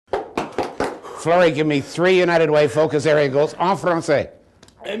Fleury, give me 3 United Way focus area goals en français.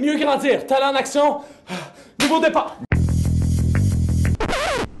 Mieux grandir, talent en action, nouveau départ.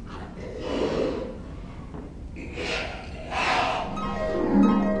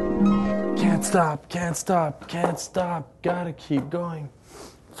 Can't stop, can't stop, can't stop. Gotta keep going.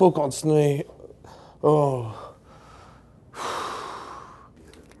 Faut continuer. Oh.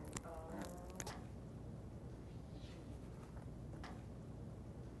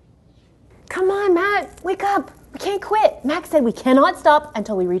 Come on, Matt, wake up. We can't quit. Max said we cannot stop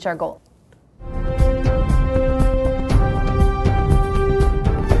until we reach our goal.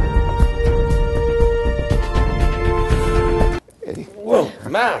 Whoa,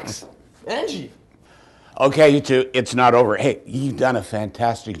 Max, Angie. Okay, you two, it's not over. Hey, you've done a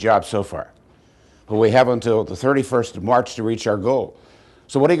fantastic job so far. But we have until the 31st of March to reach our goal.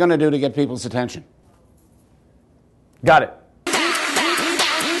 So what are you going to do to get people's attention? Got it.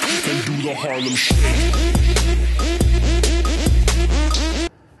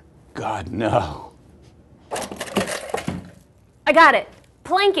 God, no. I got it.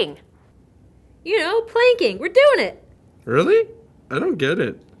 Planking. You know, planking. We're doing it. Really? I don't get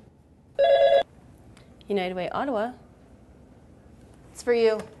it. United Way Ottawa. It's for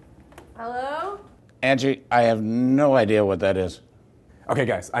you. Hello? Angie, I have no idea what that is. Okay,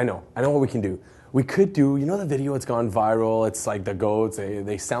 guys, I know what we can do. We could do, you know the video, it's gone viral, it's like the goats,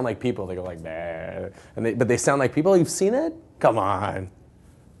 they sound like people, they go like, bah, but they sound like people, you've seen it? Come on.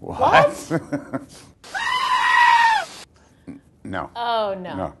 What? No. Oh,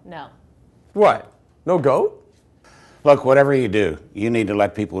 no. What? No goat? Look, whatever you do, you need to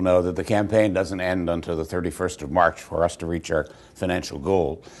let people know that the campaign doesn't end until the 31st of March for us to reach our financial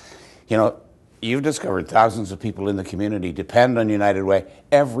goal. You know, you've discovered thousands of people in the community depend on United Way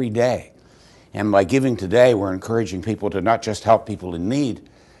every day. And by giving today, we're encouraging people to not just help people in need,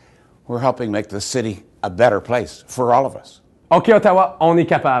 we're helping make the city a better place for all of us. Okay, Ottawa, on est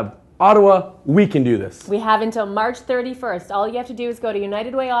capable. Ottawa, we can do this. We have until March 31st. All you have to do is go to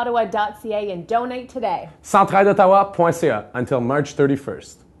unitedwayottawa.ca and donate today. Centraideottawa.ca until March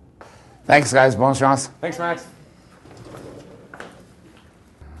 31st. Thanks, guys. Bonne chance. Thanks, Max.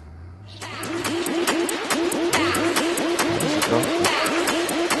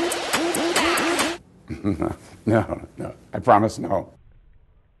 No. I promise no.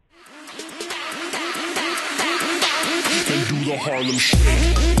 And do the Harlem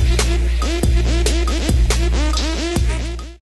Shake.